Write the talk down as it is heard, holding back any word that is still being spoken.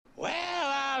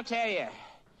I'll tell you.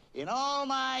 In all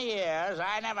my years,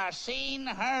 I never seen,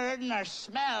 heard, nor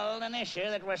smelled an issue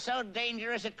that was so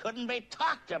dangerous it couldn't be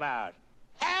talked about.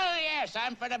 Hell yes,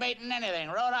 I'm for debating anything.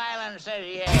 Rhode Island says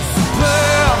yes.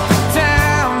 Perfect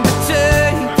time to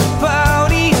take the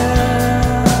podium.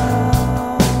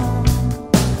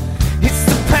 It's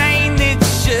the pain that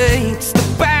shakes,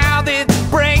 the bow that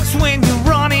breaks when you're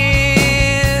running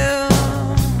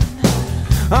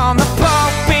on the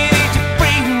pulpit. It's your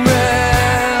freedom.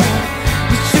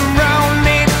 It's your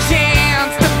only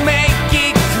chance to make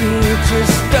it clear.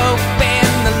 Just open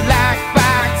the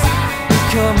lockbox and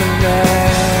come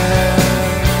alive.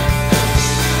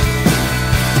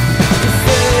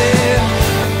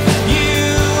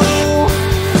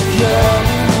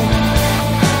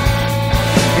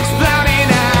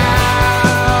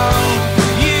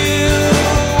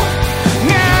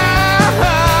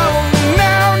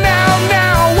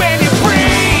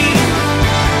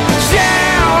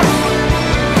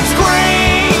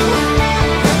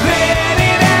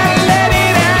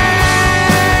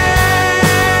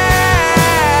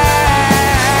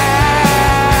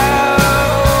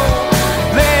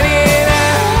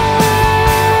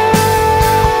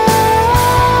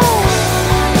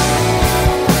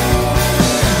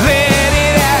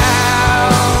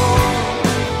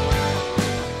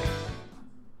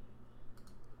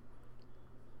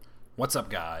 What's up,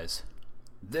 guys?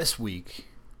 This week,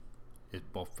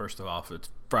 first of all, it's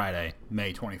Friday,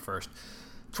 May 21st,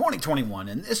 2021,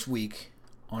 and this week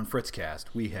on Fritzcast,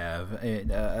 we have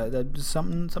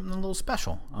something a little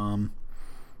special.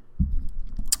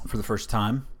 For the first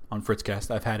time on Fritzcast,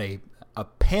 I've had a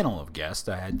panel of guests.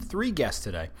 I had 3 guests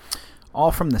today,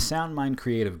 all from the SoundMind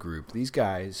Creative Group. These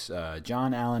guys,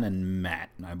 John, Alan, and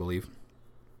Matt, I believe.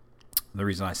 The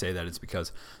reason I say that is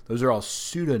because those are all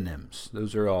pseudonyms.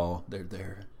 Those are all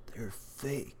they're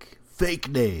fake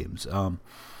names.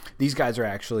 These guys are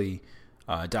actually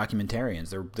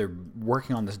documentarians. They're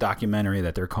working on this documentary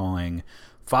that they're calling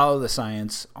 "Follow the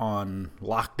Science on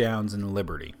Lockdowns and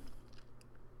Liberty."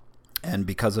 And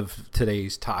because of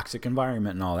today's toxic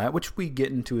environment and all that, which we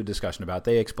get into a discussion about,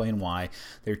 they explain why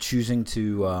they're choosing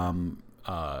to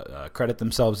credit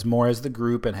themselves more as the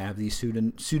group and have these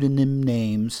pseudonym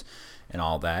names and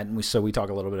all that. And so we talk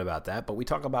a little bit about that, but we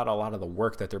talk about a lot of the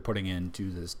work that they're putting into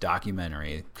this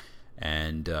documentary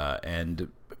and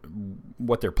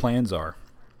what their plans are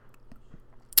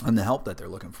and the help that they're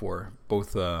looking for,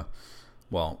 both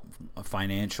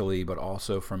financially, but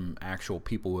also from actual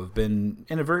people who have been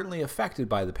inadvertently affected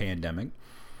by the pandemic,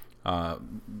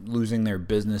 losing their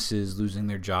businesses, losing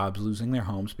their jobs, losing their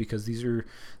homes, because these are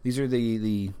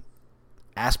the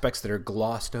aspects that are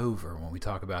glossed over when we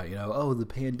talk about, the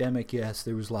pandemic, yes,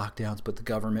 there was lockdowns, but the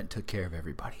government took care of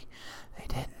everybody. They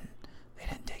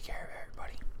didn't take care of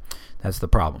everybody. That's the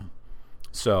problem.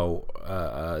 So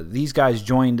these guys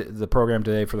joined the program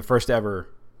today for the first ever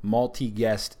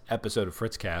multi-guest episode of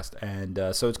Fritzcast,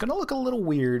 and so it's going to look a little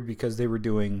weird because they were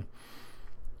doing,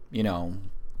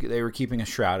 they were keeping a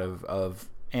shroud of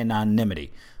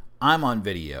anonymity. I'm on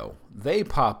video. They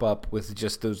pop up with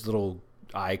just those little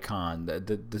icon.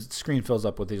 The screen fills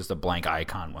up with just a blank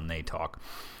icon when they talk.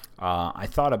 I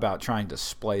thought about trying to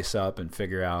splice up and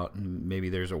figure out maybe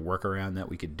there's a workaround that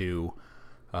we could do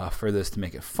for this to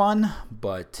make it fun,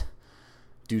 but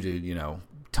due to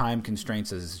time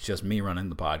constraints, as it's just me running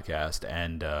the podcast,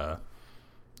 and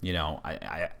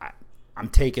I'm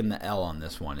taking the L on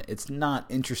this one. It's not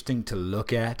interesting to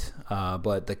look at,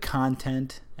 but the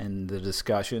content and the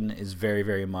discussion is very,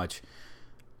 very much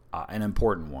an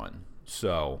important one.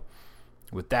 So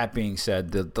with that being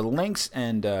said, the links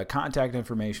and contact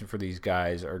information for these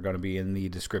guys are going to be in the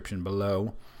description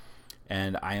below,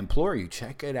 and I implore you,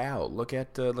 check it out. Look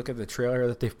at the trailer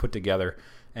that they've put together,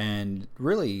 and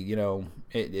really,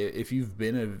 if you've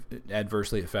been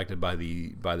adversely affected by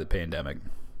the pandemic,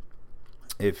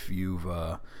 if you've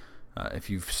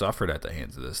suffered at the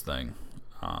hands of this thing,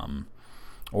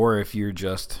 or if you're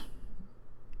just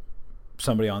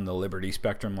somebody on the liberty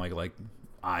spectrum like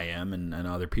I am and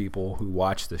other people who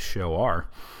watch this show are,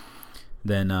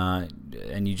 then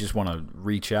and you just want to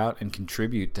reach out and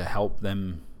contribute to help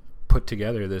them put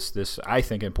together this I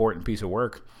think important piece of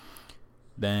work,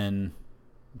 then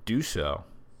do so.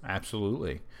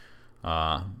 Absolutely.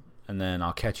 And then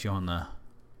I'll catch you on the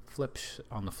flip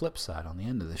side on the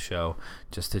end of the show,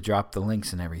 just to drop the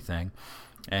links and everything,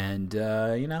 and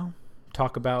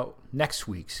talk about next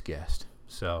week's guest.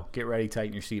 So get ready,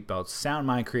 tighten your seatbelts.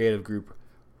 SoundMind Creative Group,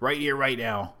 right here, right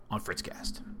now on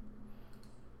Fritzcast.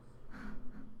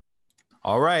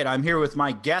 All right, I'm here with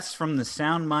my guests from the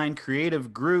SoundMind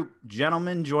Creative Group.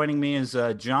 Gentlemen, joining me is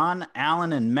John,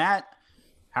 Alan, and Matt.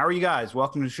 How are you guys?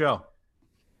 Welcome to the show.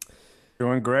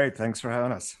 Doing great. Thanks for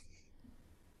having us.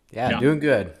 Yeah, doing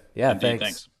good. Yeah, Indeed,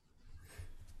 thanks.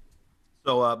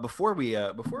 So before we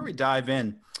dive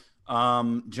in,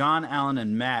 John, Alan,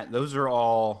 and Matt, those are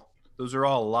all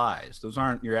lies. Those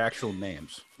aren't your actual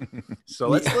names. So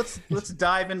let's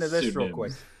dive into this real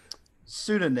quick.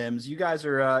 Pseudonyms. You guys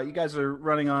are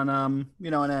running on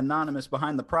an anonymous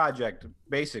behind the project,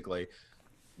 basically.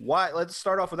 Why? Let's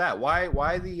start off with that.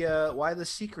 Why the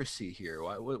secrecy here?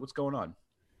 What's going on?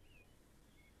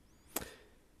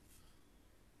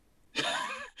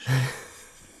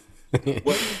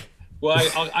 Well,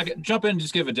 I jump in and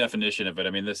just give a definition of it. I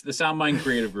mean, the SoundMind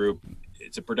Creative Group,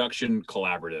 it's a production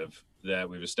collaborative that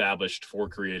we've established for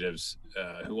creatives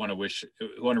who want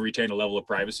to retain a level of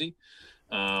privacy,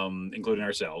 including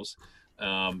ourselves,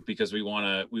 because we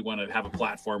want to have a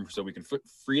platform so we can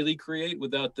freely create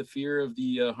without the fear of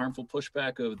the harmful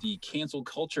pushback of the cancel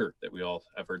culture that we all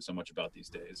have heard so much about these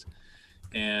days.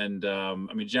 And I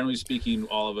mean, generally speaking,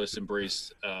 all of us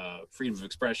embrace freedom of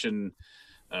expression.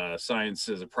 Science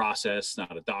is a process,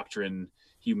 not a doctrine.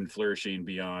 Human flourishing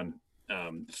beyond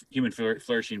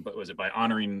but was it by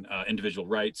honoring individual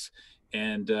rights,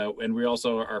 and we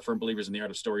also are firm believers in the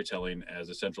art of storytelling as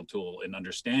a central tool in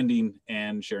understanding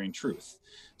and sharing truth.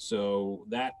 So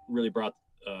that really brought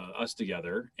us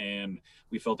together, and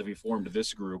we felt if we formed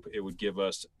this group, it would give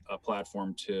us a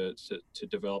platform to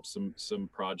develop some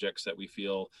projects that we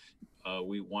feel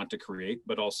we want to create,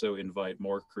 but also invite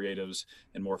more creatives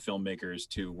and more filmmakers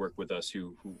to work with us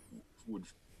who would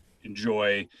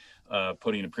enjoy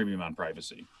putting a premium on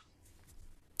privacy.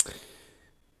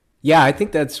 Yeah, I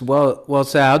think that's well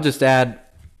said. I'll just add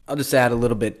a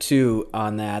little bit too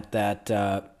on that.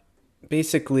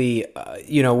 Basically,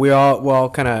 we're all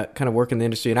kind of work in the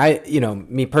industry, and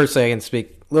me personally, I can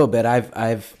speak a little bit.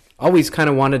 I've always kind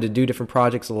of wanted to do different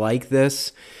projects like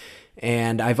this,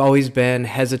 and I've always been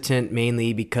hesitant,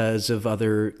 mainly because of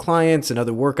other clients and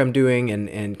other work I'm doing,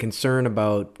 and concern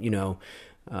about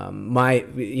my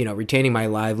retaining my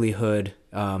livelihood,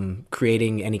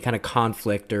 creating any kind of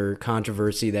conflict or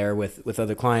controversy there with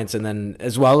other clients, and then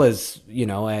as well as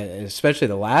especially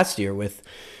the last year with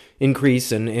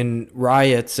increase in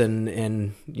riots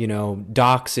and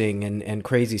doxing and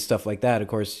crazy stuff like that. Of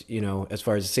course, as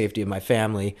far as the safety of my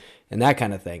family and that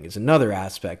kind of thing is another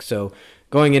aspect. So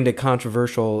going into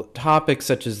controversial topics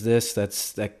such as this,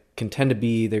 that can tend to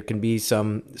be, there can be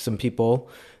some people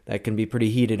that can be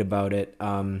pretty heated about it.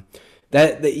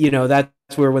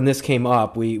 That's where, when this came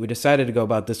up, we decided to go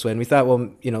about this way, and we thought,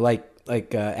 well,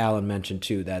 like Alan mentioned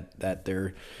too, that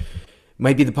there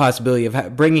might be the possibility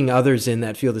of bringing others in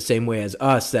that feel the same way as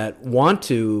us, that want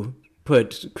to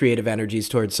put creative energies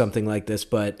towards something like this,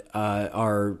 but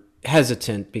are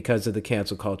hesitant because of the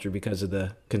cancel culture, because of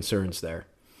the concerns there.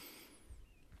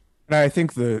 And I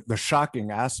think the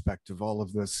shocking aspect of all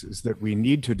of this is that we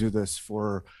need to do this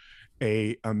for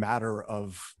a matter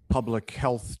of public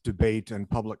health debate and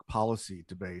public policy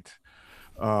debate.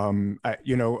 A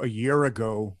year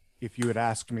ago, if you had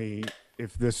asked me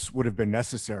if this would have been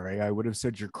necessary, I would have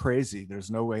said, you're crazy.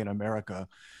 There's no way in America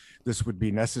this would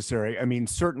be necessary. I mean,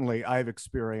 certainly I've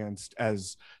experienced,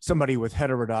 as somebody with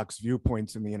heterodox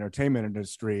viewpoints in the entertainment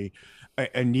industry,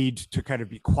 a need to kind of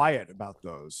be quiet about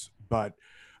those. But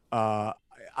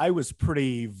I was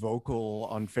pretty vocal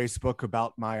on Facebook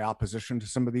about my opposition to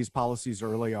some of these policies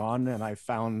early on, and I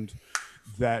found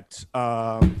that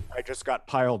I just got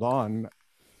piled on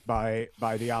by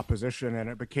the opposition, and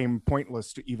it became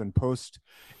pointless to even post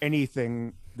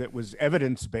anything that was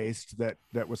evidence-based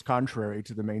that was contrary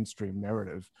to the mainstream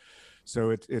narrative.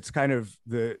 So it's kind of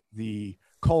the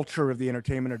culture of the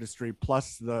entertainment industry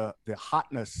plus the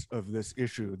hotness of this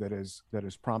issue that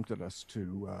has prompted us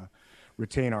to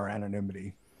retain our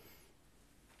anonymity.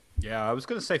 Yeah, I was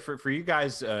going to say for you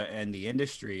guys and the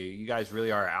industry, you guys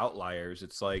really are outliers.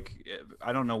 It's like,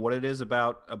 I don't know what it is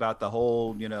about the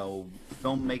whole,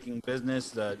 filmmaking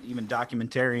business, even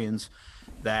documentarians,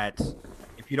 that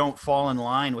if you don't fall in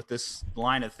line with this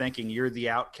line of thinking, you're the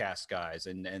outcast guys,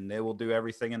 and they will do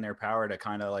everything in their power to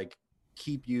kind of like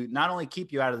not only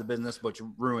keep you out of the business, but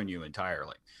to ruin you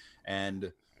entirely.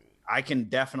 And I can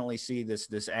definitely see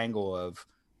this angle of,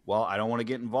 well, I don't want to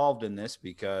get involved in this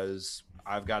because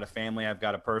I've got a family, I've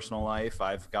got a personal life,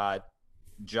 I've got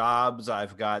jobs,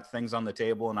 I've got things on the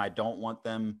table, and I don't want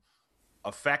them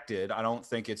affected. I don't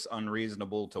think it's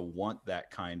unreasonable to want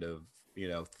that kind of,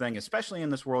 thing, especially in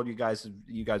this world. You guys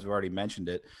have already mentioned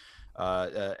it.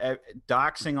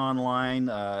 Doxing online,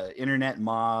 internet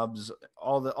mobs,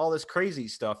 all this crazy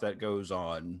stuff that goes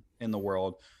on in the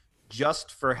world,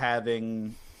 just for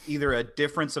having either a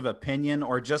difference of opinion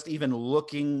or just even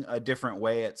looking a different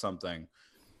way at something,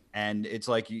 and it's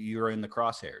like you're in the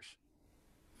crosshairs.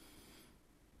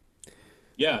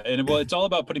 Yeah, and well, it's all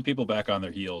about putting people back on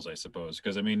their heels, I suppose.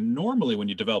 Because I mean, normally when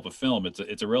you develop a film, it's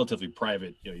a relatively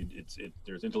private. You know,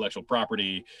 there's intellectual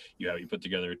property. You put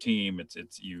together a team.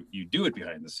 You do it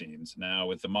behind the scenes. Now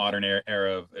with the modern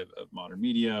era of modern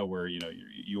media, where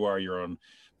you are your own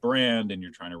brand and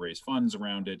you're trying to raise funds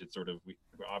around it. It's sort of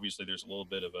obviously there's a little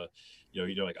bit of a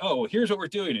you're like, oh, here's what we're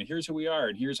doing and here's who we are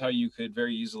and here's how you could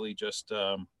very easily just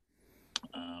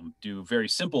do very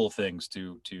simple things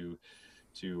to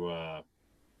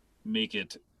make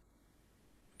it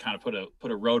kind of put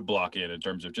a roadblock in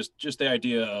terms of just the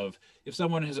idea of if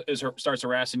someone starts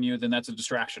harassing you, then that's a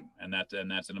distraction, and that's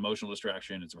an emotional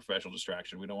distraction. It's a professional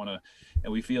distraction. We don't want to,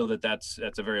 and we feel that that's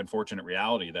a very unfortunate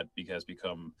reality that has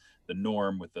become the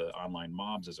norm with the online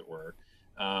mobs, as it were.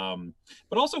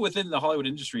 But also within the Hollywood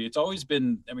industry, it's always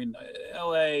been, I mean,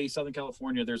 LA, Southern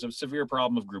California, there's a severe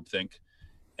problem of groupthink.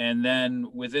 And then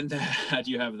within that,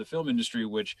 you have the film industry,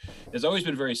 which has always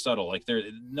been very subtle. Like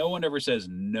no one ever says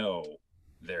no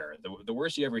there. The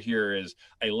worst you ever hear is,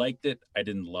 I liked it, I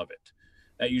didn't love it.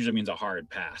 That usually means a hard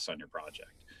pass on your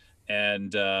project.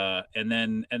 And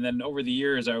then over the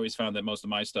years, I always found that most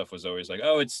of my stuff was always like,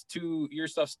 oh, your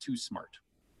stuff's too smart.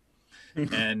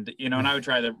 And and I would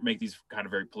try to make these kind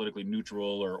of very politically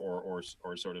neutral or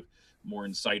sort of more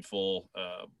insightful,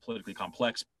 politically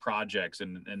complex projects,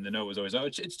 and the no was always, oh,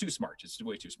 it's too smart, it's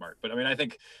way too smart. But I mean, I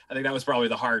think that was probably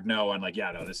the hard no on like,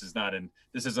 yeah, no, this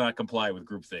does not comply with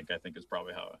groupthink. I think is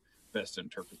probably how best to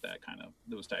interpret that kind of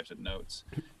those types of notes,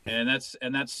 and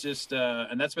that's just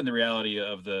and that's been the reality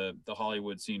of the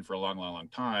Hollywood scene for a long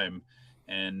time.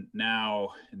 And now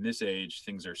in this age,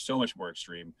 things are so much more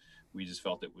extreme. We just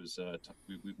felt it was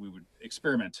we would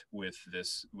experiment with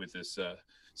this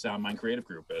SoundMind Creative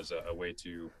Group as a way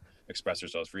to express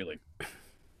ourselves freely.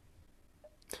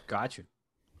 Gotcha.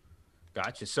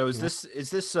 So is this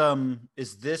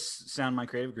SoundMind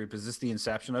Creative Group? Is this the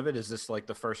inception of it? Is this like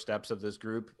the first steps of this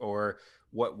group, or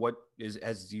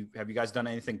have you guys done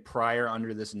anything prior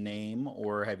under this name,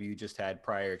 or have you just had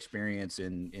prior experience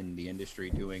in the industry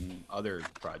doing other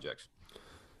projects?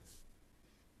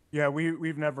 Yeah,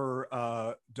 we've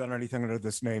never done anything under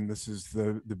this name. This is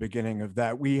the beginning of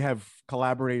that. We have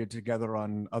collaborated together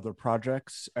on other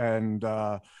projects, and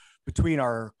between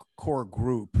our core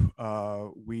group,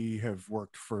 we have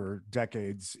worked for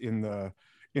decades in the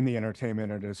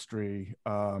entertainment industry.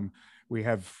 We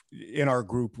have in our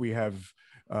group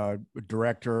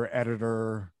director,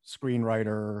 editor,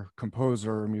 screenwriter,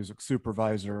 composer, music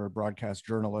supervisor, broadcast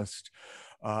journalist.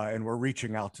 And we're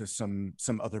reaching out to some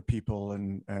other people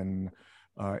and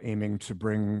aiming to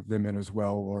bring them in as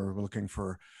well. We're looking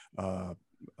for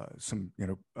some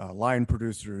line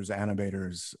producers,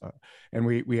 animators, and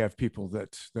we have people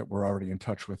that we're already in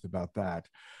touch with about that.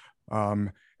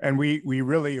 And we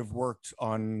really have worked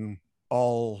on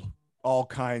all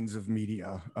kinds of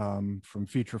media, from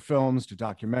feature films to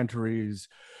documentaries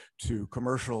to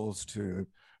commercials to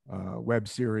web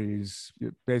series,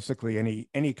 basically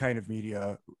any kind of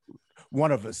media.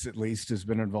 One of us at least has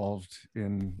been involved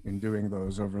in doing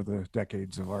those over the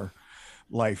decades of our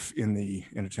life in the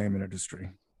entertainment industry.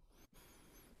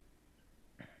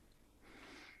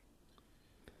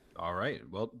 All right.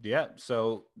 Well, yeah.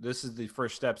 So this is the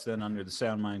first steps then under the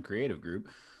SoundMind Creative Group.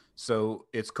 So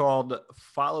it's called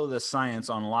Follow the Science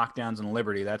on Lockdowns and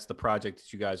Liberty. That's the project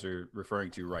that you guys are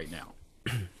referring to right now.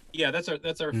 Yeah, that's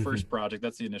our first project.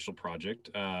 That's the initial project.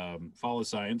 Follow the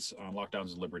Science on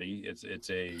Lockdowns and Liberty. It's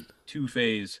a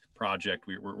 2-phase project.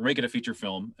 We're making a feature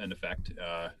film, in effect,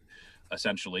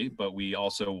 essentially, but we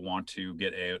also want to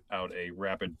get out a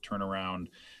rapid turnaround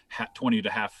 20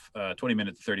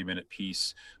 minute to 30 minute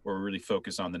piece where we really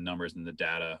focus on the numbers and the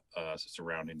data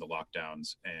surrounding the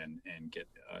lockdowns and get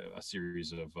a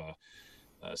series of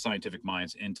scientific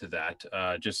minds into that.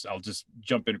 I'll just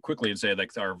jump in quickly and say,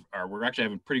 like, we're actually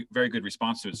having very good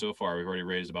response to it so far. We've already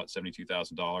raised about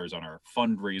 $72,000 on our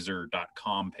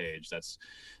fundraiser.com page. That's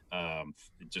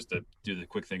just to do the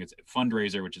quick thing. It's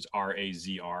fundraiser, which is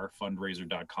RAZR,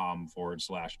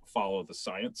 fundraiser.com/follow the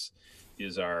science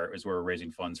is where we're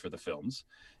raising funds for the films.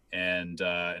 And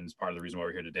it's part of the reason why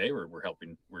we're here today. We're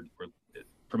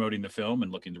promoting the film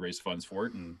and looking to raise funds for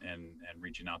it and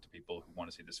reaching out to people who want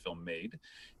to see this film made.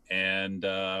 And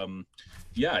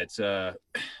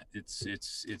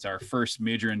it's our first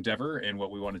major endeavor. And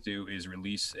what we want to do is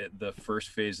release the first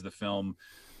phase of the film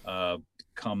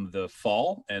come the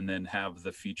fall, and then have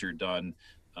the feature done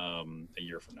a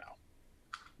year from now.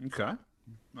 Okay.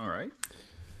 All right.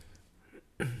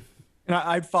 And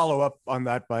I'd follow up on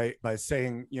that by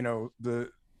saying, you know, the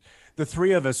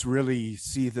three of us really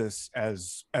see this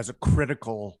as a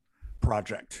critical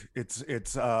project.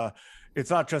 It's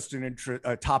not just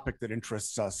a topic that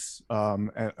interests us,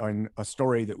 and a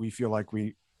story that we feel like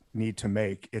we need to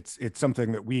make. It's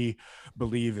something that we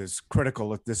believe is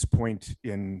critical at this point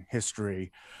in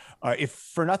history, if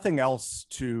for nothing else,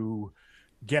 to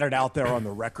get it out there on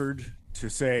the record, to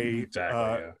say,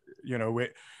 you know,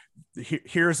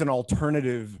 here's an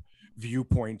alternative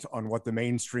viewpoint on what the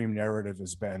mainstream narrative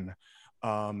has been.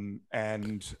 I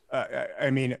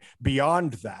mean,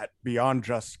 beyond that, beyond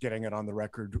just getting it on the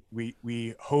record,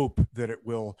 we hope that it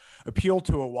will appeal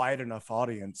to a wide enough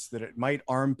audience that it might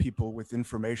arm people with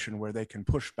information where they can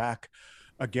push back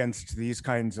against these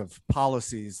kinds of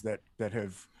policies that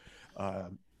have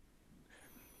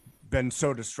been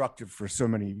so destructive for so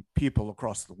many people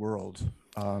across the world.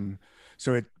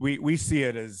 So we see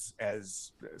it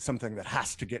as something that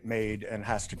has to get made and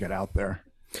has to get out there.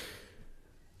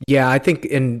 Yeah, I think,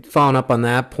 in following up on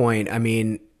that point, I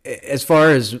mean, as far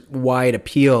as wide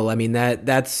appeal, I mean,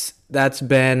 that's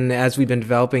been, as we've been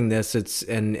developing this,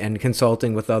 and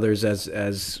consulting with others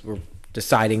as we're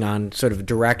deciding on sort of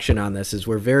direction on this, is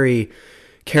we're very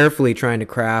carefully trying to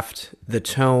craft the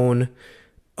tone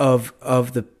of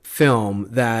the film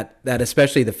that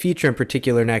especially the feature in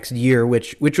particular next year,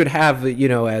 which would have, you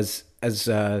know, as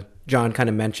John kind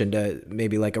of mentioned,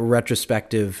 maybe like a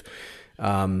retrospective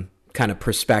kind of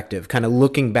perspective, kind of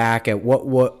looking back at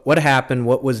what happened,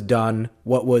 what was done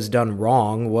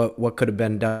wrong, what could have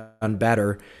been done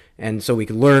better, and so we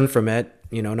could learn from it,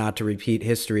 you know, not to repeat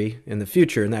history in the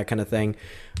future and that kind of thing.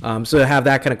 So to have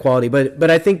that kind of quality, but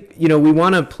I think, you know, we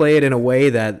want to play it in a way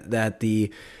that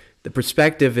the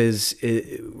perspective is,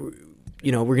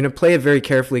 you know, we're going to play it very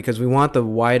carefully because we want the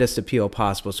widest appeal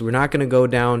possible. So we're not going to go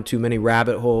down too many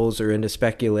rabbit holes or into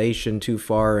speculation too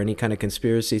far or any kind of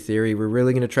conspiracy theory. We're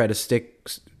really going to try to stick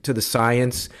to the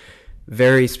science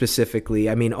very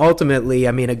specifically. I mean, ultimately,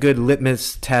 I mean, a good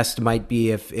litmus test might be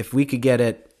if we could get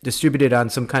it distributed on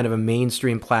some kind of a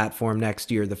mainstream platform next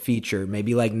year, the feature,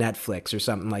 maybe like Netflix or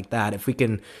something like that. If we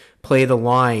can play the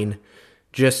line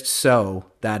just so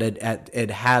that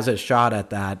it has a shot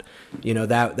at that, you know,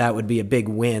 that would be a big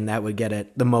win. That would get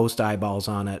it the most eyeballs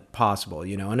on it possible,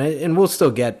 you know, and we'll still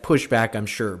get pushback, I'm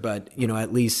sure, but, you know,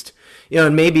 at least, you know,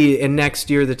 and maybe in next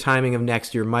year, the timing of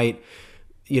next year might,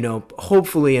 you know,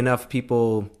 hopefully enough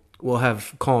people will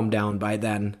have calmed down by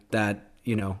then that,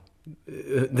 you know,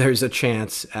 there's a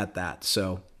chance at that.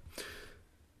 So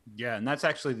yeah, and that's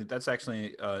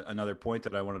actually another point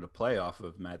that I wanted to play off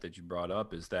of, Matt, that you brought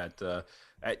up, is that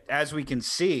as we can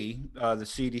see, the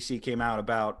CDC came out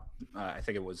about, I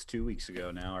think it was 2 weeks ago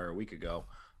now, or a week ago,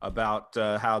 about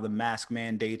how the mask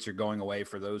mandates are going away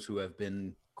for those who have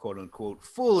been, quote unquote,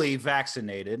 fully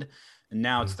vaccinated. And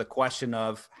now it's the question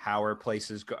of how are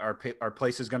places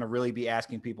going to really be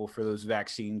asking people for those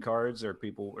vaccine cards? Are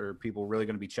people really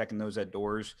going to be checking those at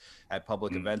doors at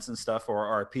public events and stuff? Or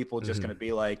are people just going to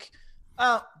be like,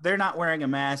 oh, they're not wearing a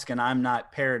mask and I'm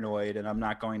not paranoid and I'm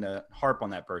not going to harp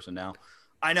on that person now?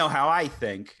 I know how I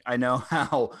think. I know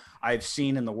how I've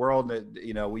seen in the world that,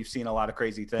 you know, we've seen a lot of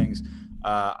crazy things.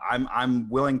 I'm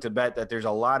willing to bet that there's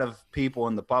a lot of people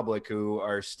in the public who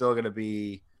are still going to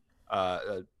be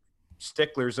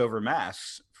sticklers over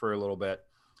masks for a little bit,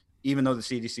 even though the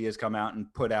CDC has come out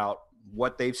and put out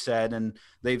what they've said, and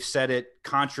they've said it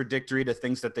contradictory to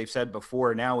things that they've said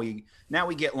before. Now we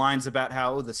get lines about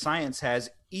how the science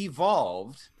has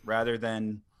evolved rather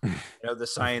than, you know, the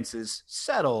science is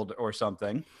settled or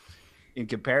something in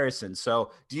comparison. So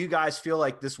do you guys feel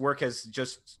like this work has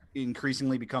just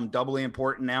increasingly become doubly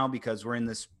important now because we're in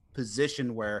this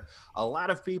position where a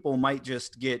lot of people might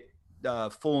just get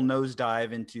full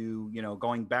nosedive into, you know,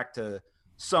 going back to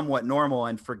somewhat normal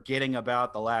and forgetting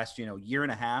about the last, you know, year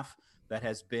and a half that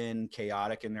has been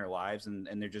chaotic in their lives, and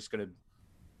they're just going to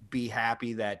be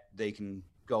happy that they can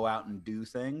go out and do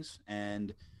things,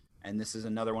 and this is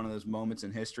another one of those moments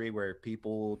in history where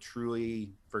people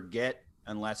truly forget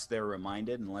unless they're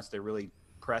reminded, unless they're really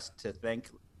pressed to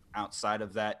think outside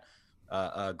of that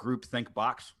group think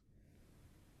box.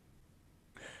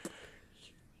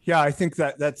 Yeah, I think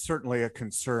that's certainly a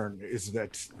concern, is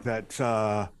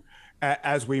that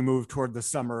as we move toward the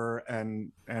summer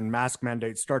and mask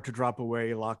mandates start to drop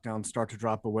away, lockdowns start to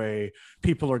drop away,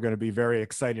 people are going to be very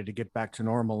excited to get back to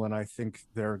normal, and I think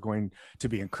they're going to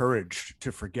be encouraged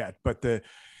to forget. But the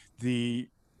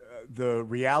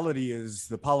reality is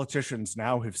the politicians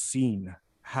now have seen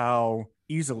how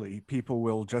easily people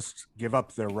will just give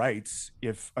up their rights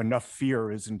if enough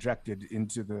fear is injected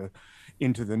into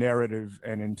the narrative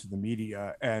and into the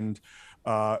media. And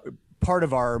part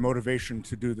of our motivation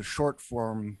to do the short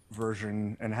form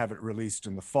version and have it released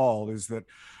in the fall is that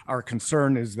our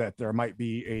concern is that there might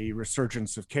be a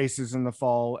resurgence of cases in the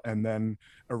fall and then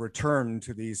a return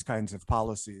to these kinds of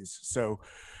policies. So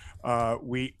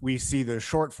we see the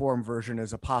short form version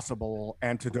as a possible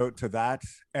antidote to that.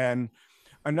 And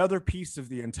another piece of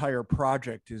the entire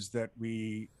project is that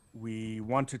we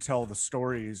want to tell the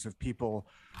stories of people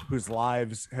whose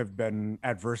lives have been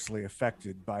adversely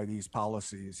affected by these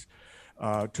policies,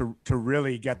 to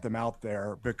really get them out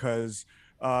there, because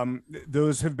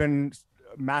those have been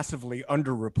massively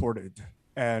underreported,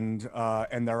 and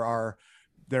there are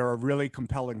really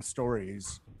compelling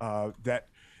stories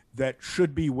that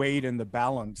should be weighed in the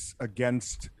balance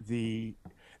against the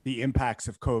impacts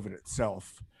of COVID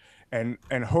itself, and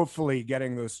hopefully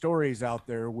getting those stories out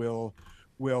there will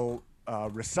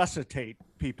resuscitate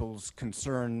people's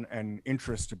concern and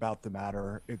interest about the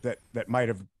matter that might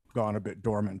have gone a bit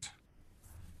dormant.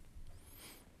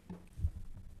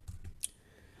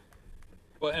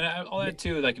 Well, and I'll add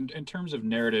too, like in terms of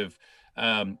narrative,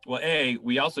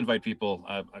 we also invite people.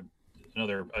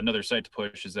 Another site to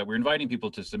push is that we're inviting people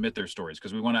to submit their stories,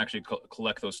 because we want to actually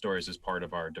collect those stories as part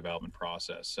of our development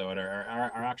process. So at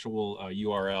our actual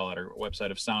URL at our website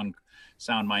of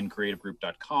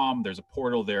soundmindcreativegroup.com, there's a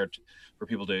portal there for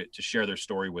people to share their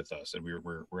story with us, and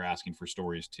we're asking for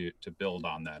stories to build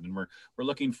on that. And we're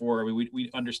looking for, we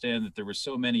understand that there were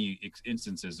so many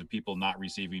instances of people not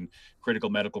receiving critical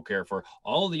medical care for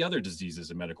all the other diseases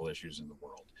and medical issues in the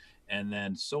world. And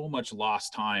then so much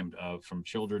lost time from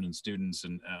children and students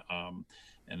and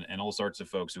all sorts of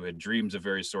folks who had dreams of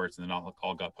various sorts, and then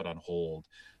all got put on hold.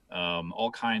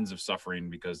 All kinds of suffering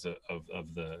because of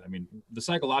the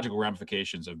psychological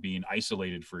ramifications of being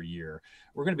isolated for a year.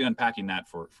 We're going to be unpacking that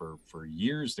for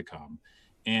years to come.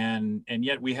 And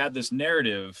yet we had this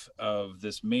narrative of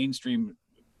this mainstream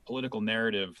political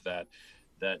narrative that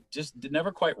just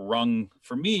never quite rung.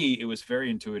 For me, it was very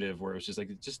intuitive, where it was just like,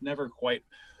 it just never quite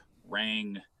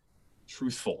rang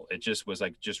truthful. It just was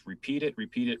like, just repeat it,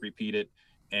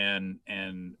 and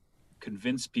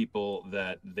convince people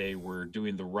that they were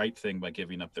doing the right thing by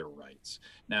giving up their rights.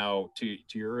 Now, to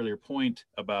your earlier point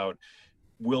about,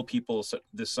 will people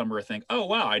this summer think, oh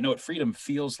wow, I know what freedom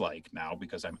feels like now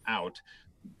because I'm out.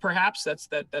 Perhaps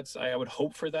that's I would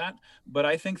hope for that, but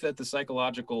I think that the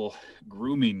psychological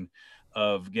grooming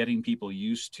of getting people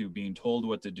used to being told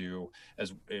what to do,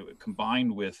 as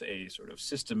combined with a sort of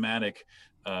systematic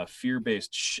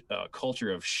fear-based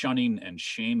culture of shunning and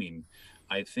shaming,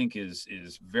 I think is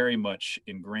very much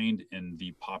ingrained in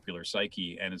the popular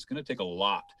psyche, and it's going to take a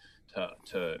lot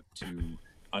to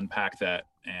unpack that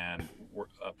and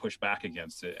push back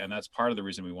against it. And that's part of the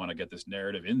reason we want to get this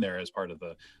narrative in there as part of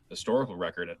the historical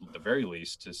record, at the very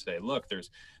least, to say, look, this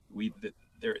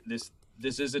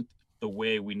isn't the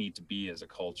way we need to be as a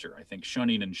culture. I think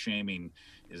shunning and shaming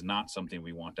is not something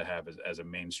we want to have as a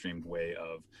mainstreamed way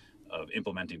of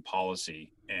implementing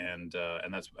policy, and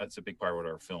that's a big part of what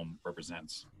our film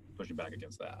represents, pushing back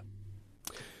against that.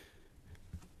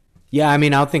 Yeah, I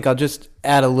mean, I'll just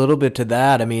add a little bit to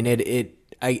that. I mean,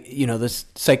 this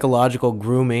psychological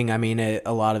grooming, I mean,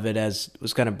 a lot of it, as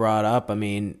was kind of brought up, I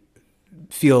mean,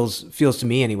 feels to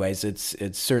me anyways,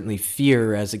 it's certainly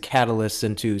fear as a catalyst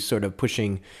into sort of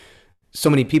pushing so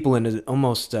many people into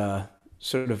almost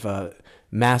sort of a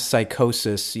mass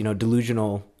psychosis,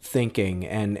 delusional thinking.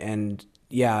 And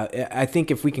yeah, I think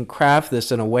if we can craft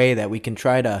this in a way that we can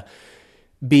try to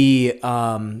be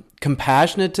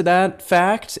compassionate to that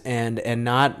fact and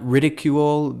not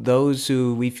ridicule those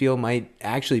who we feel might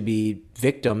actually be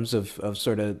victims of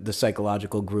sort of the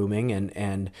psychological grooming,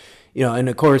 and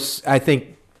of course, I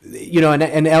think,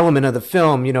 an element of the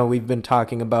film, we've been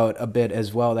talking about a bit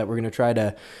as well, that we're going to try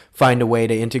to find a way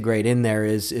to integrate in there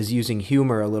is using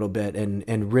humor a little bit,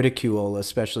 and ridicule,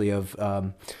 especially of,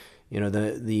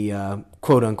 the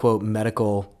quote unquote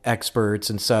medical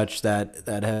experts and such that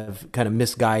have kind of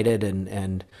misguided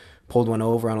and pulled one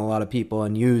over on a lot of people,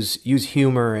 and use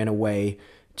humor in a way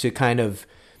to kind of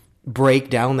break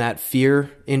down that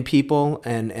fear in people.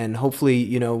 And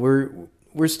hopefully,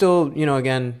 we're still,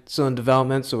 again, still in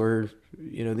development. So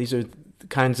these are the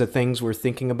kinds of things we're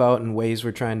thinking about and ways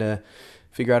we're trying to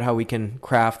figure out how we can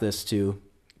craft this to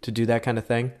do that kind of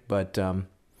thing. But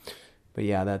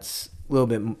yeah, that's a little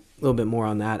bit more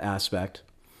on that aspect.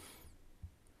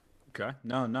 Okay.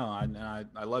 No,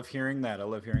 I love hearing that. I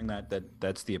love hearing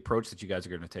that's the approach that you guys are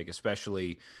going to take,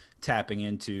 especially tapping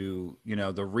into,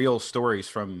 the real stories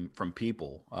from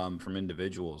people, from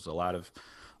individuals. A lot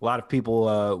of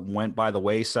people went by the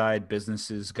wayside.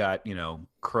 Businesses got,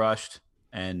 crushed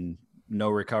and no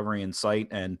recovery in sight.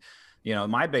 And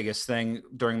my biggest thing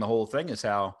during the whole thing is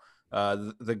how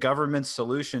the government's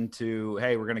solution to,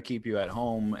 hey, we're going to keep you at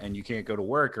home and you can't go to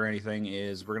work or anything,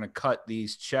 is we're going to cut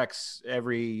these checks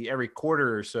every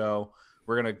quarter or so.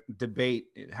 We're going to debate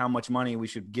how much money we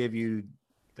should give you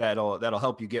that'll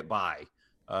help you get by,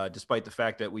 despite the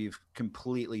fact that we've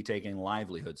completely taken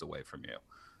livelihoods away from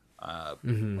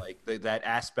you. Like that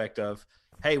aspect of,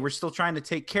 hey, we're still trying to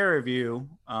take care of you,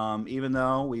 even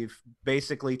though we've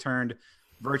basically turned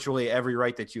virtually every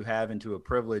right that you have into a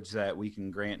privilege that we can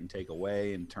grant and take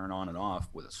away and turn on and off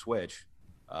with a switch.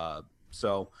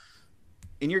 So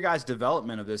in your guys'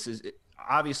 development of this,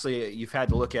 obviously you've had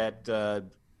to look at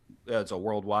it's a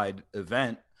worldwide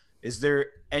event. Is there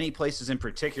any places in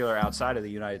particular outside of the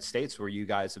United States where you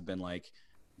guys have been like,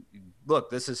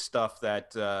 look, this is stuff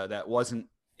that wasn't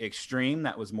extreme,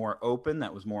 that was more open,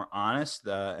 that was more honest,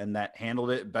 and that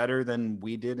handled it better than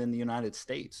we did in the United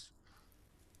States?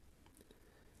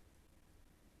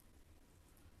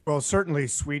 Well, certainly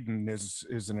Sweden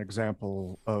is an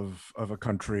example of a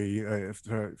country.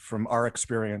 From our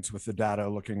experience with the data,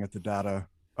 looking at the data,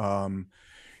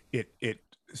 it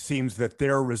seems that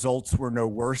their results were no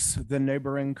worse than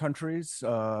neighboring countries.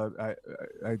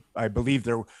 I believe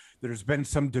there's been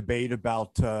some debate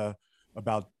about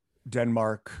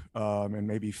Denmark and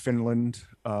maybe Finland,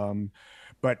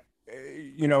 but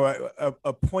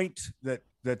a point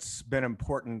that's been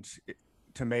important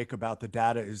to make about the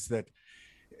data is that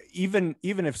even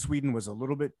if Sweden was a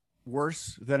little bit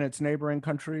worse than its neighboring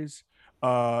countries,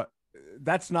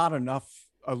 that's not enough.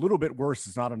 A little bit worse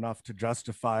is not enough to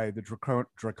justify the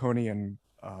draconian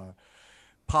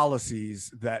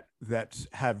policies that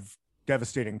have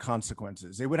devastating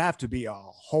consequences. It would have to be a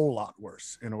whole lot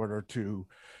worse in order to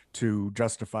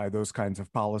justify those kinds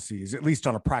of policies, at least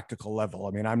on a practical level.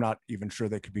 I mean, I'm not even sure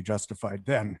they could be justified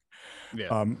then,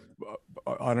 on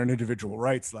an individual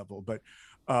rights level. But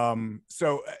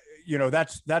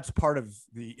that's part of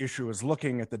the issue, is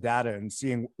looking at the data and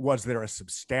seeing, was there a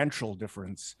substantial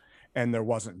difference? And there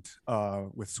wasn't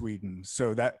with Sweden.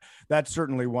 So that's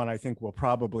certainly one I think we'll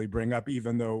probably bring up,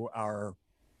 even though our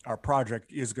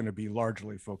project is going to be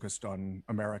largely focused on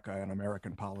America and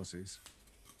American policies.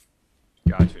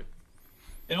 Gotcha.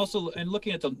 And also, and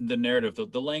looking at the narrative,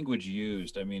 the language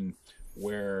used, I mean,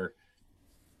 where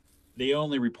they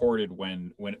only reported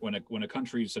when a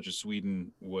country such as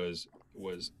Sweden was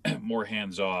more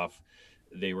hands off,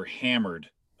 they were hammered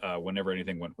whenever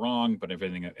anything went wrong. But if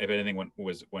anything went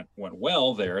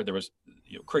well, there was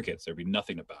crickets. There'd be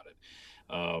nothing about it.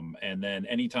 And then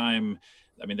anytime,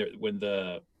 I mean, when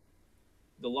the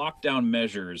lockdown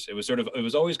measures, it was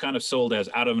always kind of sold as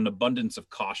out of an abundance of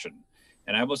caution.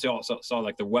 And I almost also saw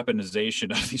like the weaponization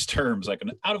of these terms, like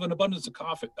out of an abundance of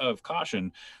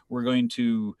caution, we're going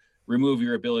to remove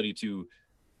your ability to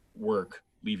work,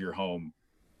 leave your home,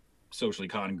 socially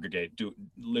congregate,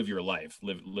 live your life,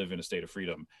 live in a state of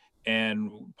freedom.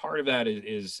 And part of that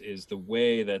is the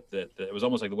way that it was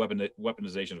almost like the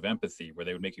weaponization of empathy, where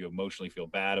they would make you emotionally feel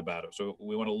bad about it. So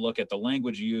we want to look at the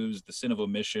language used, the sin of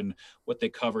omission, what they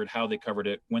covered, how they covered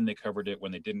it, when they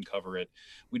didn't cover it.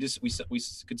 We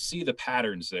could see the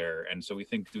patterns there, and so we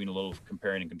think doing a little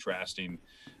comparing and contrasting.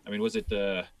 I mean, was it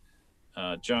the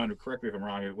John, correct me if I'm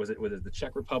wrong, was it the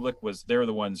Czech Republic? They were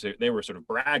the ones they were sort of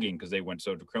bragging because they went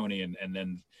so draconian, and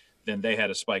then they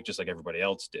had a spike just like everybody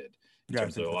else did in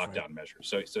terms of the lockdown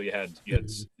measures. So you had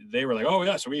they were like, oh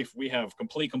yes, we have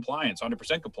complete compliance,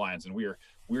 100% compliance, and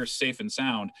we're safe and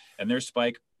sound. And their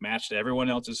spike matched everyone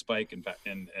else's spike in fact,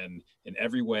 and in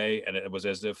every way, and it was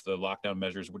as if the lockdown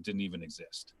measures didn't even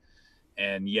exist.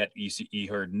 And yet you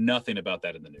heard nothing about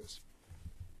that in the news.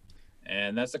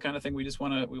 And that's the kind of thing we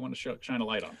want to shine a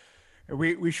light on.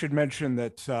 We should mention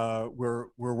that we're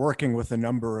working with a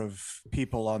number of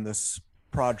people on this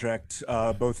project,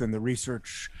 both in the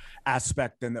research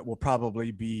aspect, and that will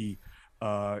probably be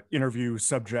interview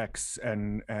subjects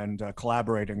and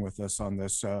collaborating with us on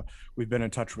this. We've been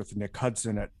in touch with Nick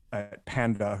Hudson at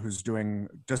Panda, who's doing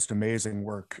just amazing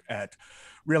work at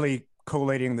really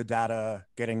collating the data,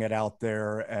 getting it out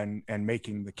there, and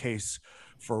making the case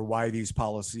for why these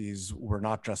policies were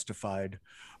not justified.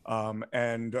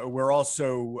 And we're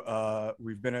also,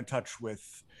 we've been in touch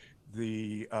with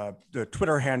the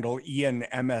Twitter handle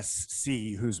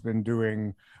IanMSC, who's been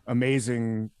doing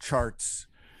amazing charts,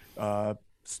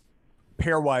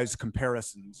 pairwise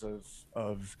comparisons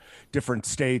of different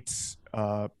states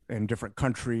and different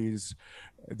countries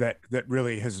that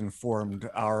really has informed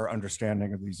our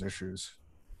understanding of these issues.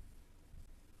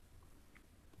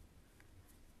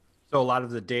 So a lot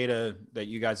of the data that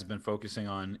you guys have been focusing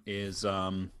on is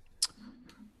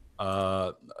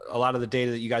A lot of the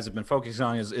data that you guys have been focusing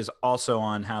on is also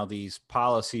on how these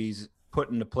policies put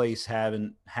into place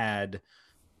haven't had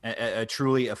a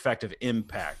truly effective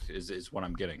impact is what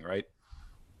I'm getting, right?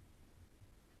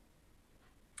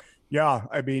 Yeah,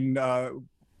 I mean,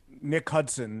 Nick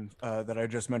Hudson, that I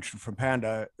just mentioned from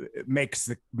Panda, makes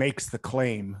the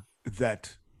claim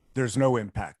that there's no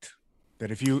impact.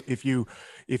 That if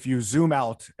you zoom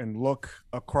out and look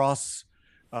across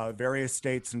various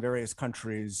states and various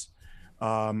countries,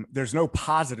 there's no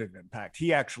positive impact.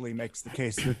 He actually makes the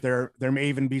case that there may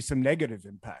even be some negative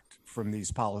impact from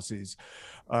these policies,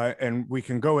 and we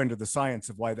can go into the science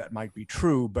of why that might be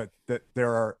true. But that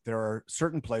there are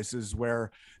certain places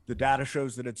where the data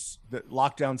shows that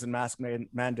lockdowns and mask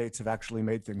mandates have actually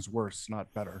made things worse,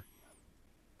 not better.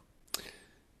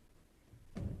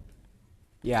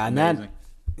 Yeah, and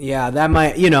that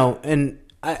might, and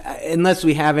unless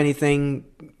we have anything,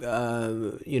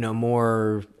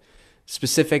 more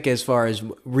specific as far as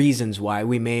reasons why,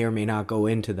 we may or may not go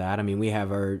into that. I mean, we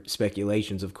have our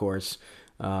speculations, of course.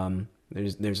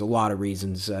 There's a lot of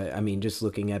reasons. Just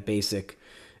looking at basic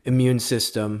immune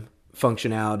system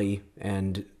functionality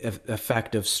and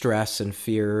effect of stress and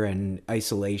fear and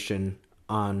isolation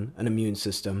on an immune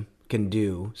system can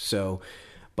do. So,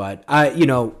 but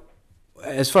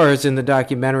as far as in the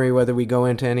documentary, whether we go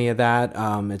into any of that,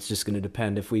 it's just going to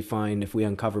depend. If we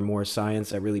uncover more science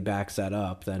that really backs that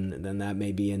up, then that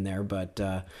may be in there. But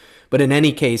in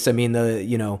any case,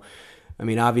 obviously,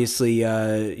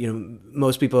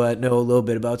 most people that know a little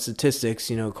bit about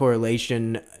statistics,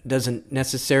 correlation doesn't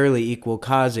necessarily equal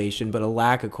causation, but a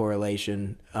lack of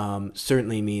correlation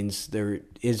certainly means there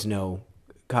is no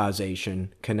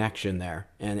causation connection there,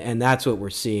 and that's what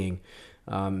we're seeing.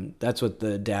 That's what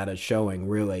the data is showing,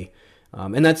 really.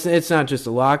 And it's not just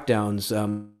the lockdowns,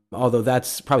 although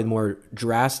that's probably the more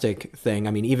drastic thing.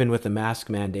 I mean, even with the mask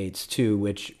mandates too,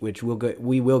 which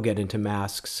we will get into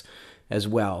masks as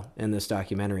well in this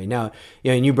documentary. Now,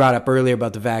 and you brought up earlier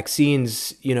about the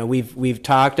vaccines. We've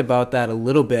talked about that a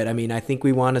little bit. I mean, I think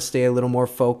we want to stay a little more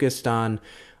focused on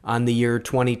the year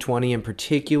 2020 in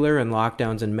particular, and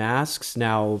lockdowns and masks.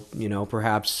 Now,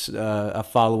 perhaps a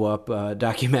follow-up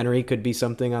documentary could be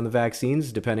something on the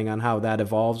vaccines, depending on how that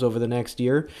evolves over the next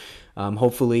year.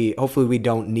 Hopefully we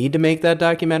don't need to make that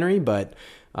documentary, but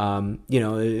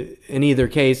in either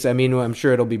case, I'm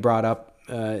sure it'll be brought up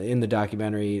in the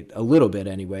documentary a little bit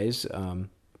anyways,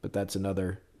 but that's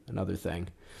another thing.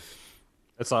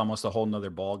 It's almost a whole nother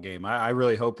ball game. I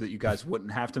really hope that you guys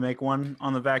wouldn't have to make one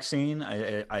on the vaccine.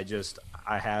 I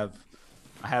have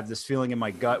this feeling in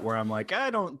my gut where I'm like, I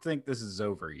don't think this is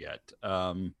over yet.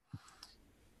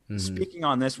 Speaking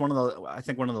on this, one of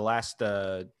the last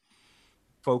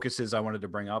focuses I wanted to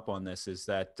bring up on this is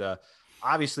that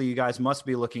obviously you guys must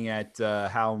be looking at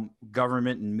how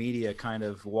government and media kind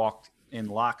of walked in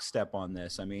lockstep on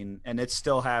this. I mean, and it's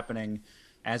still happening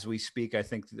as we speak. I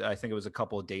think it was a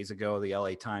couple of days ago, the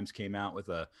LA Times came out with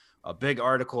a big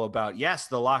article about, yes,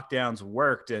 the lockdowns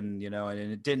worked and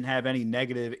it didn't have any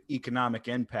negative economic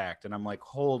impact. And I'm like,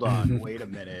 hold on, wait a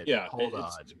minute. Yeah. Hold on.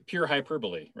 It's pure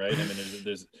hyperbole, right? I mean,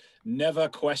 there's never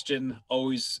question,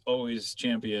 always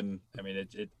champion. I mean,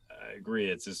 I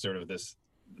agree. It's just sort of this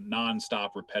nonstop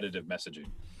repetitive messaging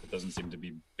that doesn't seem to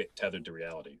be tethered to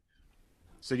reality.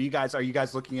 So are you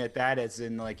guys looking at that as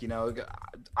in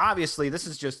obviously this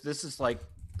is like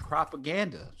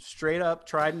propaganda, straight up,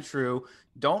 tried and true.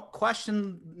 Don't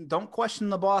question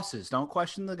the bosses. Don't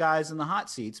question the guys in the hot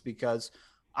seats, because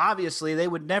obviously they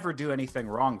would never do anything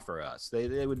wrong for us.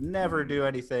 They would never do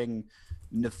anything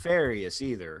nefarious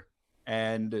either.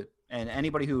 And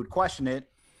anybody who would question it,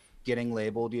 getting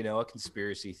labeled, a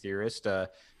conspiracy theorist,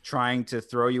 trying to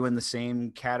throw you in the same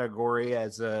category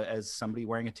as somebody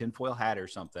wearing a tinfoil hat or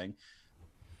something.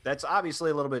 That's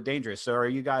obviously a little bit dangerous. So are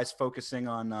you guys focusing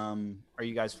or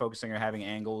having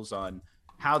angles on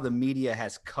how the media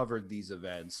has covered these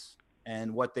events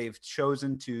and what they've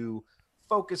chosen to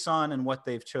focus on and what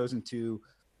they've chosen to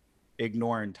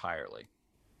ignore entirely?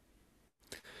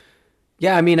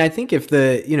 Yeah, I mean, I think if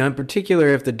in particular,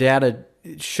 if the data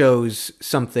shows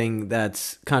something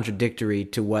that's contradictory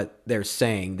to what they're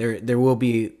saying, there will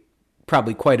be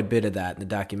probably quite a bit of that in the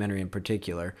documentary in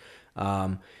particular.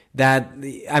 It's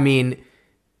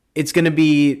going to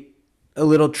be a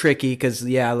little tricky because,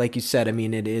 yeah, like you said, I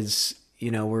mean, it is,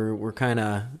 we're kind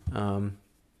of,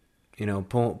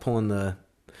 pulling the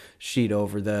sheet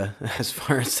over as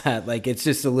far as that, like, it's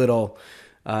just a little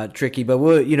tricky, but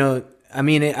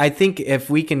I think if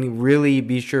we can really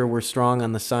be sure we're strong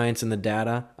on the science and the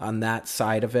data on that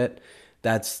side of it,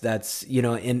 that's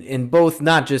in both,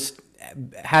 not just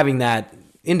having that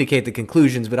indicate the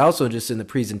conclusions, but also just in the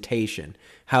presentation,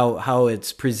 how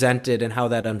it's presented and how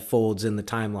that unfolds in the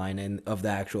timeline and of the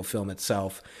actual film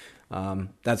itself.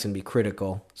 That's going to be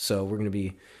critical. So we're going to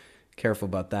be careful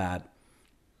about that.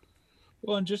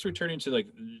 Well, and just returning to like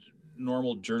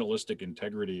normal journalistic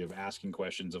integrity of asking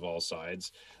questions of all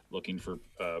sides, looking for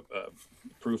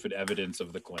proof and evidence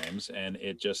of the claims, and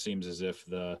it just seems as if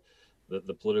the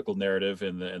political narrative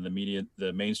and the media,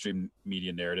 the mainstream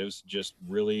media narratives, just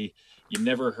really you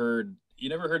never heard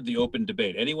the open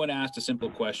debate. Anyone asked a simple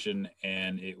question,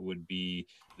 and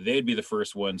they'd be the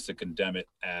first ones to condemn it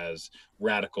as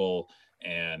radical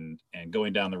and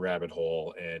going down the rabbit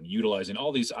hole and utilizing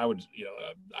all these.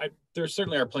 There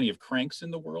certainly are plenty of cranks in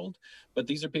the world, but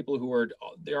these are people who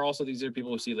these are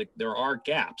people who see like there are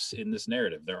gaps in this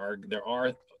narrative. There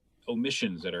are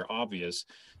omissions that are obvious.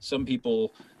 Some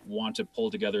people want to pull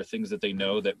together things that they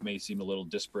know that may seem a little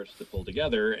disparate to pull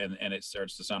together, and it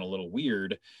starts to sound a little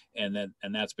weird, and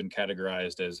that's been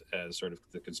categorized as sort of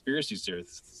the conspiracy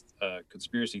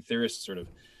theorist sort of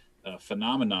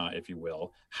phenomena, if you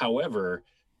will. However,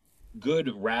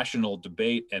 good rational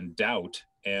debate and doubt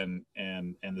and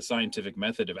the scientific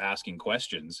method of asking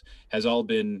questions is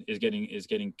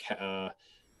getting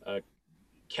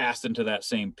cast into that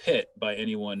same pit by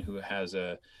anyone who has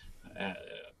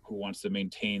who wants to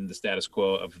maintain the status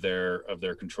quo of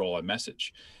their control on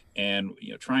message. And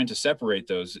trying to separate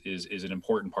those is an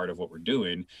important part of what we're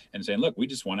doing, and saying, look, we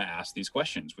just want to ask these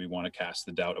questions. We want to cast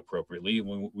the doubt appropriately.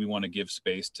 We want to give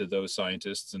space to those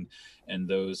scientists and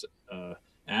those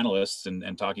analysts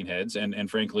and talking heads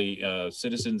and frankly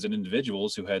citizens and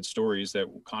individuals who had stories that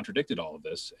contradicted all of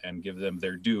this, and give them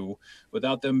their due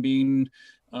without them being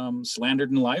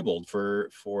slandered and libeled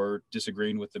for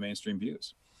disagreeing with the mainstream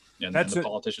views and the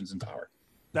politicians in power.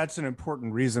 That's an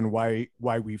important reason why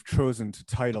we've chosen to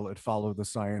title it "Follow the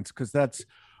Science," because that's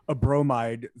a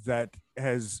bromide that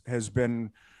has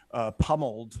been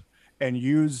pummeled and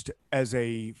used as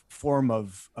a form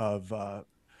of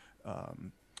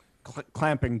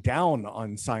clamping down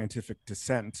on scientific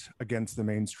dissent against the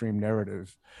mainstream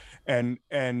narrative, and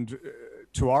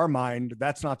to our mind,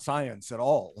 that's not science at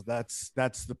all. That's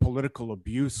the political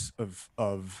abuse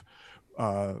of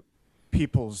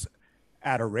people's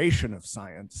adoration of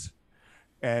science.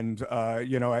 And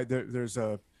there's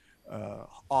a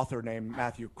author named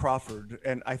Matthew Crawford,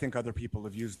 and I think other people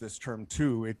have used this term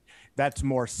too. That's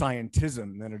more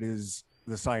scientism than it is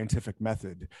the scientific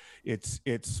method. It's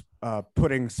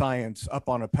putting science up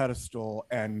on a pedestal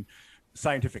and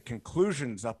scientific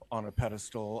conclusions up on a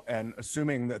pedestal and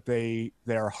assuming that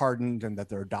they're hardened and that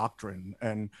they're doctrine.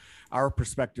 And our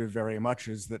perspective very much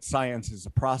is that science is a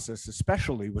process,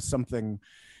 especially with something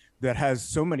that has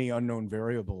so many unknown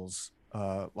variables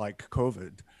like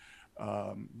COVID.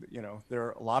 There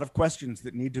are a lot of questions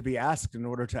that need to be asked in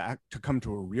order to come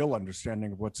to a real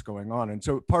understanding of what's going on. And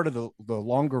so part of the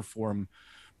longer form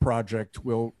project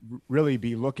will really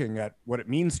be looking at what it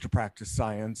means to practice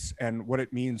science and what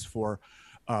it means for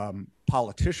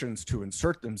politicians to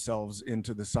insert themselves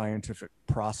into the scientific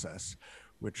process,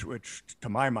 which to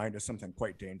my mind is something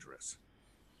quite dangerous.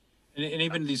 And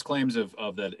even these claims of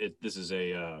that this is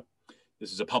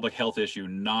a public health issue,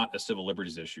 not a civil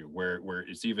liberties issue, where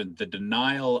it's even the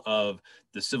denial of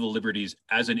the civil liberties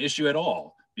as an issue at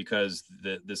all, because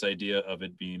this idea of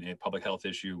it being a public health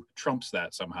issue trumps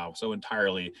that somehow so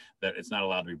entirely that it's not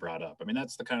allowed to be brought up. I mean,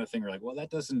 that's the kind of thing we're like, well,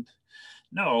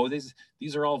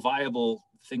 these are all viable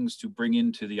things to bring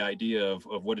into the idea of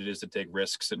what it is to take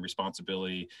risks and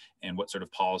responsibility and what sort of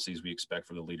policies we expect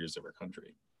from the leaders of our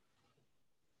country.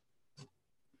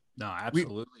 No,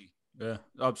 absolutely. Yeah.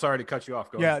 I'm sorry to cut you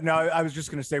off. Go ahead. No, I was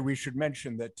just going to say we should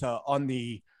mention that on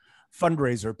the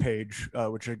fundraiser page,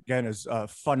 which again is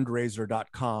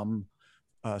fundraiser.com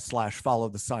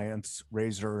 /follow the science,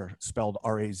 razor spelled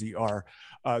RAZR.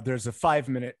 There's a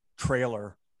 5-minute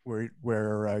trailer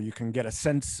where you can get a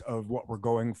sense of what we're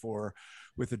going for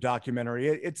with the documentary.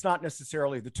 It's not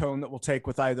necessarily the tone that we'll take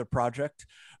with either project,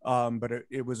 but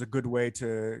it was a good way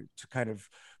to kind of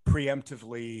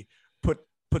preemptively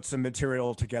put some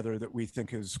material together that we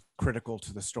think is critical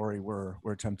to the story we're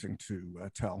attempting to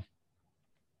tell.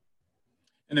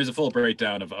 And there's a full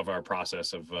breakdown of our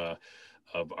process of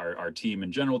our team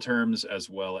in general terms, as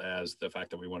well as the fact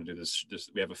that we want to do this.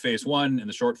 We have a phase 1 in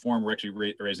the short form. We're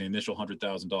actually raising the initial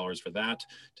 $100,000 for that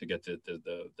to get the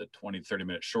 20-30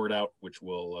 minute short out, which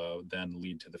will then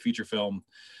lead to the feature film,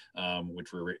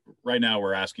 which we're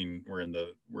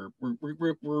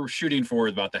shooting for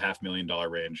about the $500,000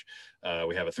 range.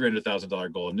 We have a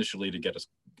 $300,000 goal initially to get us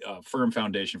firm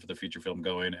foundation for the feature film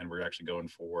going, and we're actually going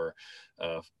for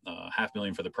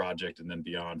 $500,000 for the project, and then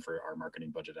beyond for our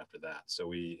marketing budget after that.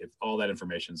 So if all that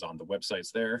information's on the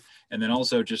websites there, and then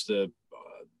also just the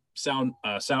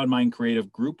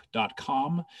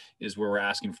soundmindcreativegroup.com is where we're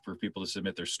asking for people to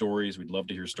submit their stories. We'd love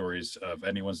to hear stories of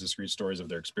anyone's discrete stories of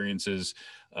their experiences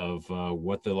of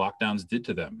what the lockdowns did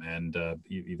to them, and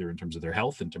either in terms of their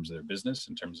health, in terms of their business,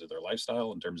 in terms of their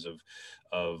lifestyle, in terms of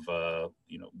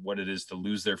what it is to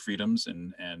lose their freedoms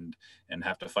and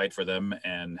have to fight for them,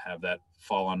 and have that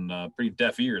fall on pretty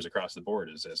deaf ears across the board,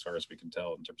 as far as we can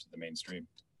tell, in terms of the mainstream.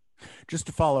 Just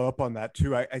to follow up on that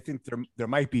too, I think there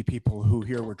might be people who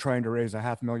here were trying to raise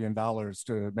 $500,000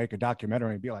 to make a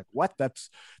documentary and be like, what?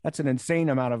 That's an insane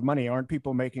amount of money. Aren't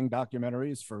people making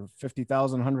documentaries for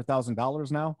 $50,000,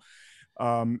 $100,000 now?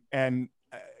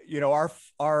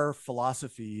 Our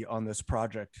philosophy on this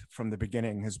project from the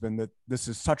beginning has been that this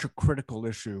is such a critical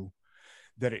issue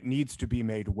that it needs to be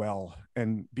made well.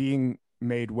 And being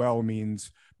made well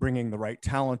means bringing the right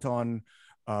talent on,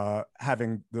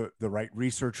 having the right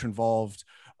research involved,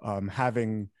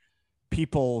 having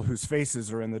people whose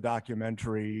faces are in the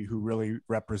documentary who really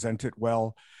represent it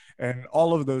well. And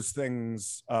all of those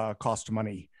things cost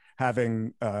money.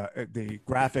 Having the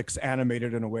graphics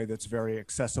animated in a way that's very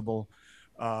accessible.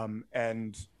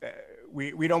 And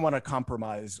we don't want to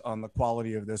compromise on the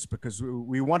quality of this, because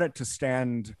we want it to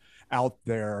stand out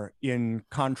there in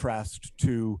contrast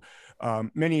to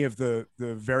many of the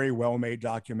very well-made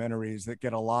documentaries that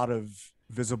get a lot of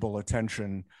visible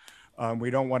attention.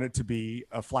 We don't want it to be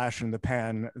a flash in the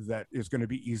pan that is going to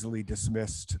be easily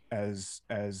dismissed as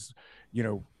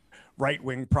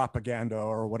right-wing propaganda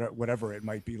or whatever it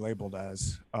might be labeled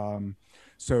as.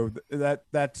 So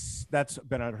that's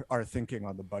been our thinking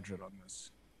on the budget on this.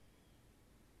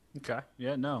 Okay.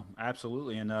 Yeah, no,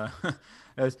 absolutely. And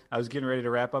as I was getting ready to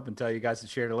wrap up and tell you guys to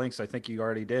share the links, I think you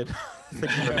already did. I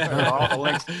think you shared all the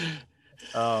links.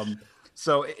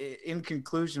 So in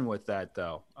conclusion with that,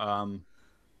 though,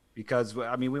 because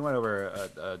I mean, we went over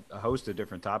a host of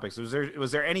different topics. Was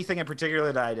there anything in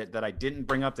particular that I didn't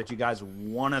bring up that you guys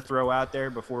want to throw out there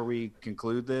before we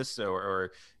conclude this,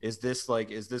 or is this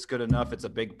good enough? It's a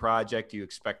big project. You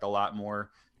expect a lot more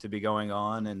to be going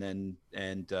on, and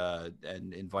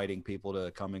inviting people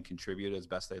to come and contribute as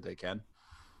best they can.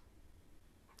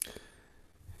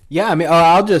 Yeah, I mean,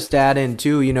 I'll just add in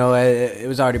too, it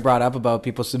was already brought up about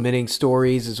people submitting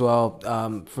stories as well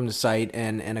from the site,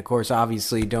 and of course,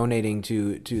 obviously donating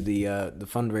to the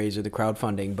fundraiser, the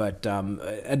crowdfunding. But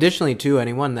additionally too,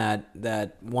 anyone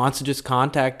that wants to just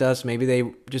contact us, maybe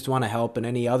they just want to help in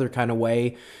any other kind of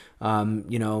way,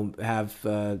 have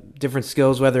different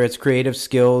skills, whether it's creative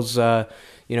skills, I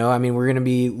mean, we're going to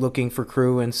be looking for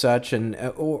crew and such, and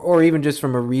or even just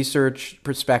from a research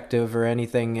perspective or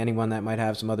anyone that might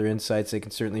have some other insights, they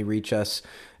can certainly reach us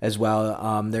as well.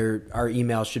 Our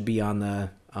email should be on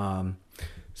the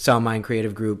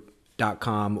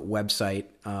soundmindcreativegroup.com website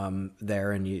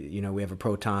there, and we have a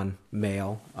Proton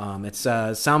mail. It's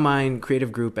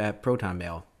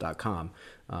soundmindcreativegroup@protonmail.com.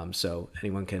 So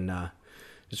anyone can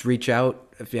just reach out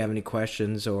if you have any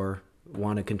questions or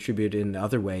want to contribute in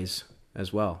other ways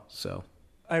as well. So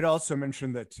I'd also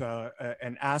mention that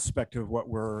an aspect of what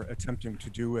we're attempting to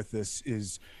do with this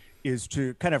is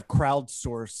to kind of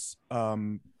crowdsource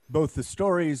both the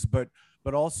stories, but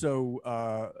also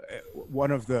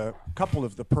couple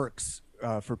of the perks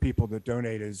for people that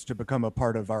donate is to become a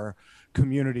part of our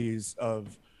communities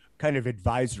of kind of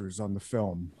advisors on the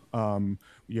film.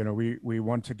 We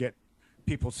want to get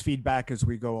people's feedback as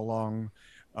we go along.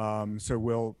 So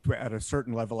we'll, at a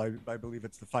certain level, I believe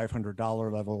it's the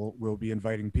 $500 level, we'll be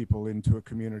inviting people into a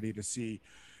community to see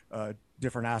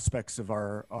different aspects of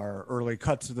our early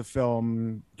cuts of the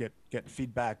film, get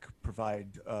feedback,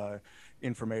 provide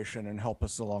information, and help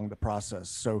us along the process.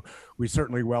 So we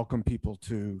certainly welcome people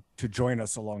to join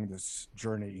us along this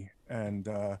journey. And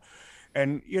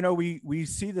we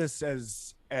see this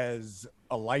as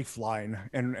a lifeline,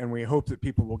 and we hope that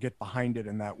people will get behind it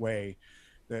in that way.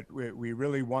 That we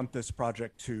really want this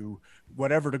project to,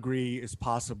 whatever degree is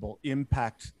possible,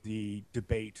 impact the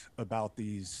debate about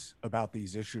these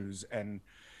issues, and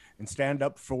stand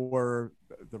up for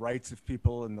the rights of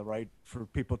people and the right for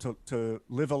people to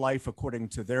live a life according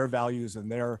to their values and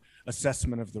their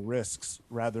assessment of the risks,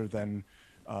 rather than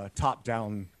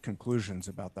top-down conclusions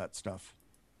about that stuff.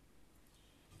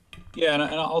 Yeah, and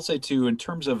I'll say too, in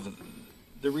terms of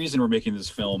the reason we're making this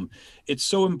film, it's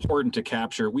so important to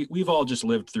capture. We've all just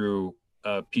lived through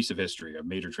a piece of history, a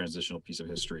major transitional piece of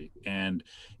history. And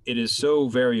it is so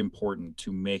very important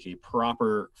to make a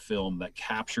proper film that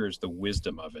captures the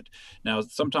wisdom of it. Now,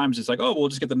 sometimes it's like, oh, we'll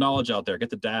just get the knowledge out there, get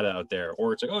the data out there.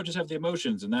 Or it's like, oh, just have the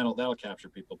emotions and that'll capture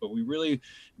people. But we really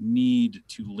need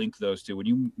to link those two. When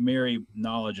you marry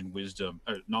knowledge and wisdom,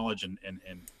 or knowledge and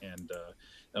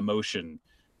emotion,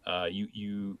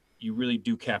 you really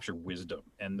do capture wisdom,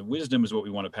 and the wisdom is what we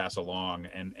want to pass along,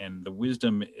 and the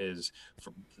wisdom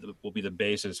will be the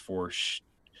basis for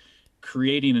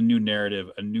creating a new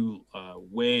narrative, a new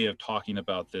way of talking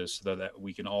about this, so that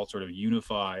we can all sort of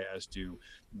unify as to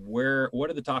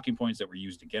what are the talking points that were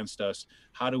used against us.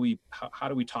 How do we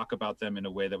talk about them in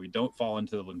a way that we don't fall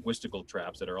into the linguistical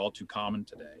traps that are all too common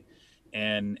today,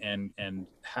 and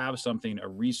have something, a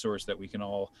resource that we can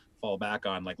all fall back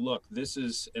on. Like, look, this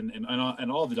is, and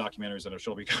all the documentaries that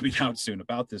will be coming out soon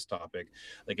about this topic,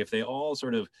 like if they all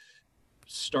sort of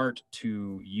start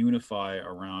to unify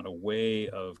around a way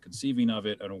of conceiving of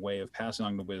it, and a way of passing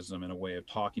on the wisdom, and a way of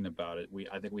talking about it,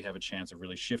 I think we have a chance of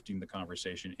really shifting the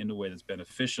conversation in a way that's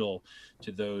beneficial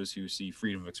to those who see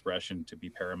freedom of expression to be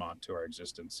paramount to our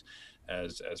existence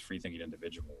as free thinking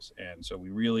individuals. And so we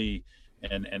really,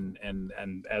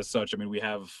 and as such, I mean, we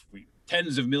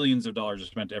tens of millions of dollars are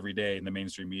spent every day in the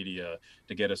mainstream media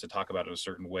to get us to talk about it a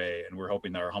certain way, and we're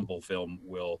hoping that our humble film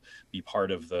will be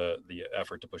part of the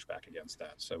effort to push back against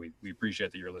that. So we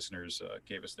appreciate that your listeners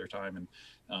gave us their time and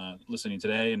listening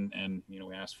today, and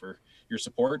we ask for your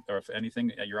support, or if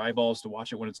anything, your eyeballs to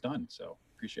watch it when it's done. So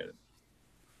appreciate it.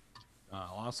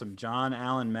 Awesome. John,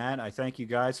 Alan, Matt, I thank you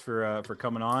guys for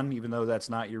coming on, even though that's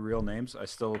not your real names. I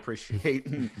still appreciate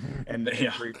and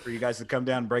Yeah. for you guys to come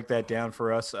down and break that down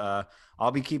for us.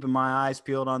 I'll be keeping my eyes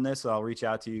peeled on this. I'll reach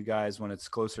out to you guys when it's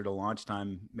closer to launch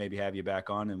time, maybe have you back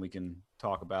on, and we can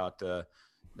talk about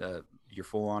your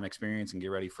full-on experience and get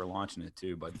ready for launching it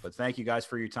too. But thank you guys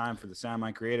for your time, for the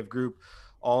SoundMind Creative Group.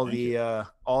 All the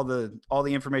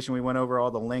information we went over, all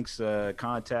the links,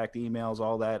 contact, emails,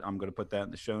 all that, I'm going to put that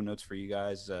in the show notes for you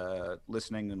guys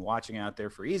listening and watching out there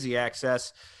for easy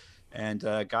access. And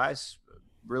guys,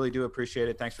 really do appreciate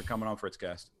it. Thanks for coming on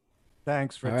Fritzcast.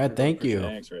 Thanks, Fritz. All right, thank you.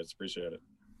 Thanks, Fritz. Appreciate it.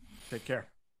 Take care.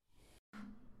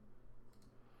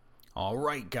 All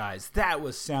right, guys, that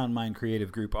was SoundMind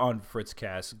Creative Group on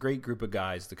Fritzcast. Great group of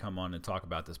guys to come on and talk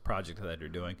about this project that they're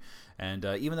doing. And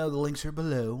even though the links are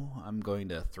below, I'm going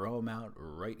to throw them out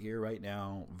right here, right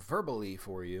now, verbally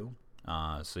for you.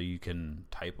 So you can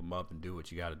type them up and do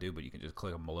what you got to do, but you can just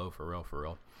click them below for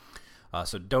real.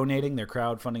 So donating, their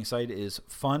crowdfunding site is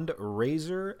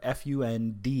Fundraiser,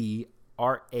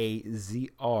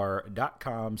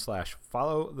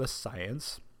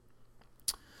 FUNDRAZR.com/followthescience.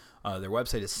 Their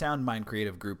website is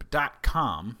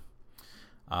soundmindcreativegroup.com,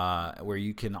 where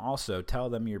you can also tell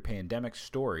them your pandemic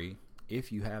story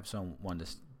if you have someone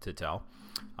to tell.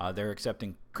 They're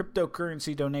accepting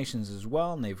cryptocurrency donations as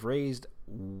well, and they've raised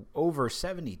over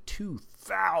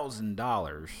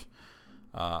 $72,000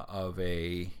 of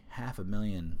a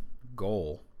 $500,000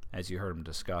 goal, as you heard them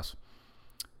discuss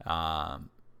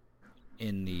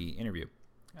in the interview.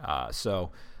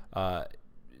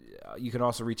 You can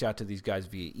also reach out to these guys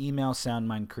via email,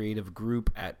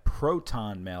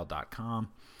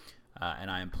 soundmindcreativegroup@protonmail.com.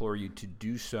 And I implore you to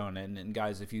do so. And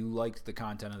guys, if you liked the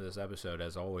content of this episode,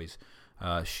 as always,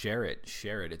 share it.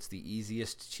 It's the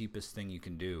easiest, cheapest thing you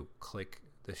can do. Click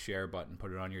the share button,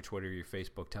 put it on your Twitter, your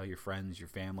Facebook, tell your friends, your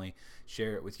family,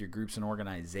 share it with your groups and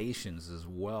organizations as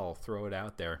well. Throw it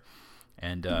out there.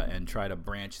 And try to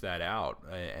branch that out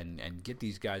and get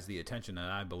these guys the attention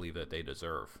that I believe that they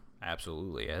deserve.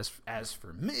 Absolutely. As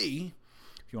for me,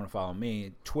 if you want to follow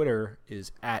me, Twitter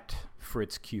is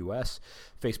 @FritzQS,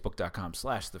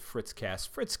 Facebook.com/TheFritzcast,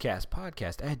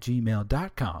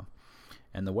 FritzcastPodcast@gmail.com.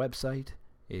 And the website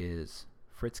is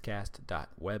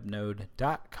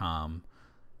fritzcast.webnode.com.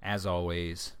 As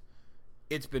always,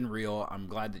 it's been real. I'm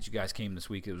glad that you guys came this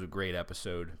week. It was a great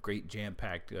episode, great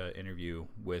jam-packed interview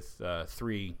with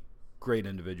 3 great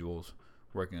individuals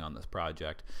working on this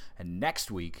project. And next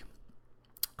week,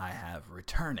 I have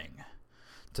returning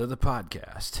to the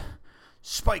podcast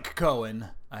Spike Cohen,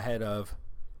 ahead of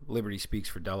Liberty Speaks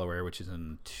for Delaware, which is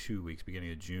in 2 weeks,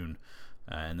 beginning of June,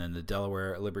 and then the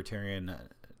Delaware Libertarian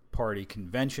Party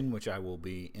Convention, which I will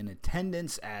be in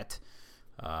attendance at,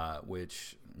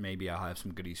 which maybe I'll have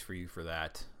some goodies for you for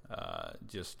that,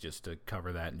 just to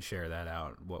cover that and share that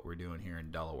out, what we're doing here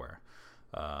in Delaware.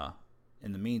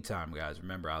 In the meantime, guys,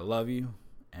 remember, I love you,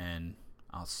 and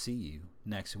I'll see you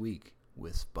next week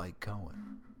with Spike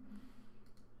Cohen.